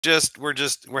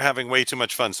we're having way too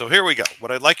much fun. So here we go.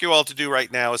 What I'd like you all to do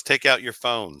right now is take out your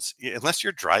phones. Unless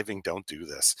you're driving, don't do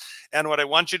this. And what I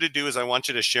want you to do is I want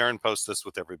you to share and post this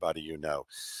with everybody you know.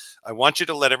 I want you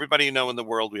to let everybody know in the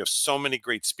world we have so many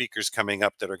great speakers coming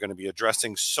up that are going to be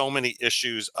addressing so many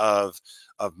issues of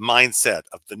mindset,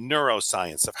 of the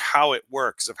neuroscience, of how it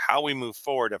works, of how we move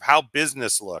forward, of how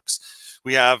business looks.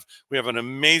 We have an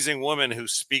amazing woman who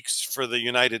speaks for the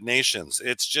United Nations.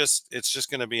 It's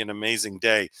just going to be an amazing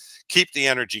day. Keep the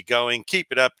energy going. Keep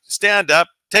it up. Stand up.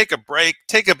 Take a break.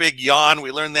 Take a big yawn.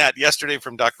 We learned that yesterday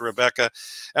from Dr. Rebecca.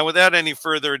 And without any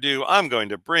further ado, I'm going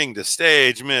to bring to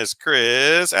stage Miss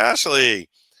Kris Ashley.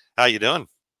 How you doing?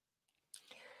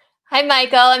 Hi,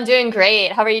 Michael. I'm doing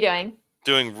great. How are you doing?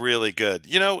 Doing really good.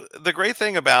 You know, the great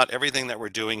thing about everything that we're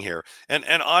doing here, and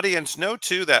audience, know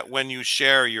too that when you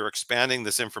share, you're expanding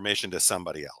this information to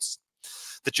somebody else.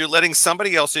 That you're letting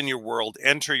somebody else in your world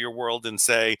enter your world and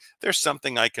say, there's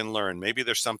something I can learn. Maybe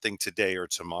there's something today or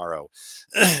tomorrow.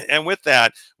 And with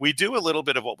that, we do a little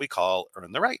bit of what we call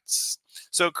earn the rights.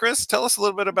 So Kris, tell us a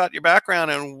little bit about your background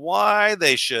and why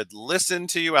they should listen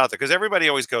to you out there. Because everybody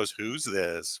always goes, who's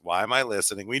this? Why am I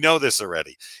listening? We know this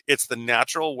already. It's the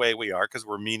natural way we are because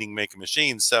we're meaning making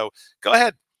machines. So go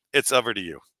ahead. It's over to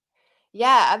you.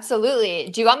 Yeah, absolutely.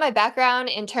 Do you want my background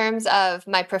in terms of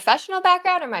my professional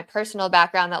background or my personal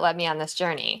background that led me on this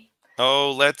journey?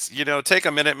 Oh, let's, take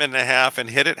a minute, minute and a half and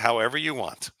hit it however you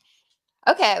want.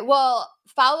 Okay, well,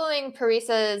 following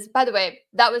Parisa's, by the way,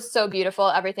 that was so beautiful,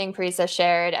 everything Parisa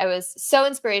shared. I was so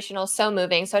inspirational, so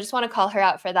moving. So I just want to call her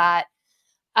out for that.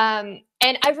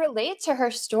 And I relate to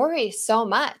her story so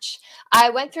much.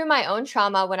 I went through my own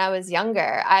trauma when I was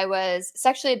younger. I was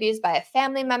sexually abused by a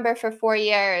family member for 4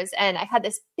 years, and I had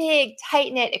this big,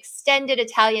 tight-knit, extended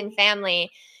Italian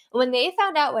family. When they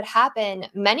found out what happened,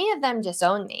 many of them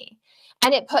disowned me.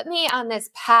 And it put me on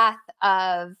this path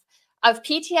of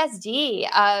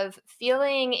PTSD, of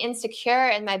feeling insecure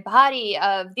in my body,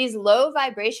 of these low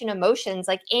vibration emotions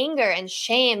like anger and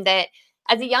shame that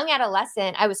as a young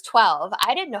adolescent, I was 12,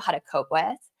 I didn't know how to cope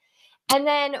with. And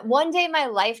then one day my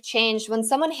life changed when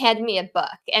someone handed me a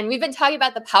book. And we've been talking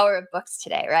about the power of books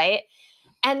today, right?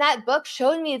 And that book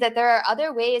showed me that there are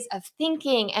other ways of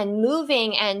thinking and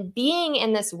moving and being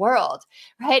in this world,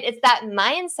 right? It's that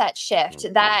mindset shift,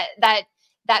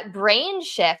 that brain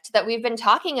shift that we've been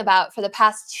talking about for the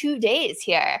past 2 days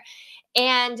here.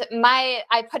 And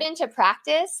I put into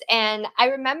practice. And I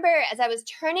remember as I was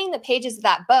turning the pages of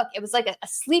that book, it was like a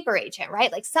sleeper agent,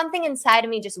 right? Like something inside of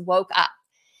me just woke up.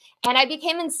 And I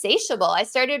became insatiable. I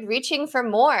started reaching for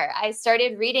more. I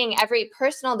started reading every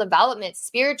personal development,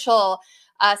 spiritual,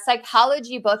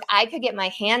 psychology book I could get my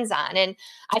hands on. And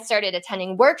I started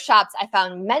attending workshops. I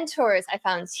found mentors. I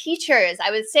found teachers.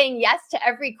 I was saying yes to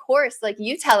every course like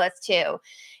you tell us to.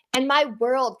 And my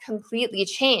world completely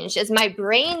changed. As my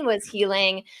brain was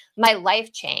healing, my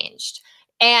life changed.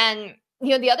 And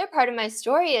the other part of my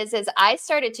story is I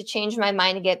started to change my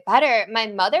mind to get better. My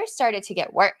mother started to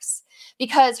get worse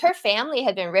because her family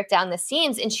had been ripped down the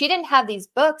seams and she didn't have these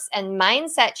books and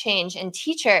mindset change and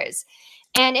teachers.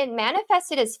 And it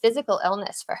manifested as physical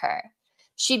illness for her.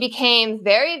 She became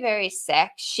very, very sick.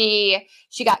 She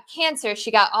got cancer.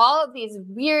 She got all of these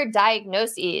weird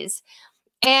diagnoses.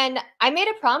 And I made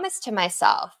a promise to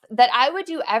myself that I would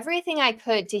do everything I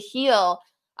could to heal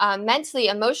mentally,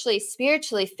 emotionally,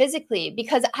 spiritually, physically,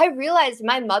 because I realized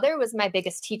my mother was my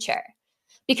biggest teacher.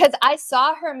 Because I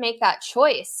saw her make that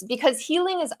choice, because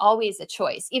healing is always a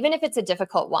choice, even if it's a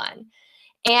difficult one.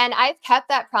 And I've kept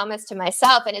that promise to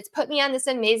myself, and it's put me on this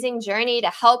amazing journey to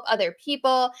help other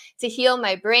people, to heal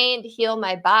my brain, to heal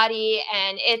my body.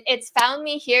 And it's found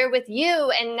me here with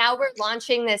you. And now we're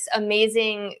launching this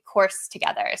amazing course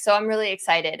together. So I'm really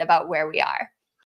excited about where we are.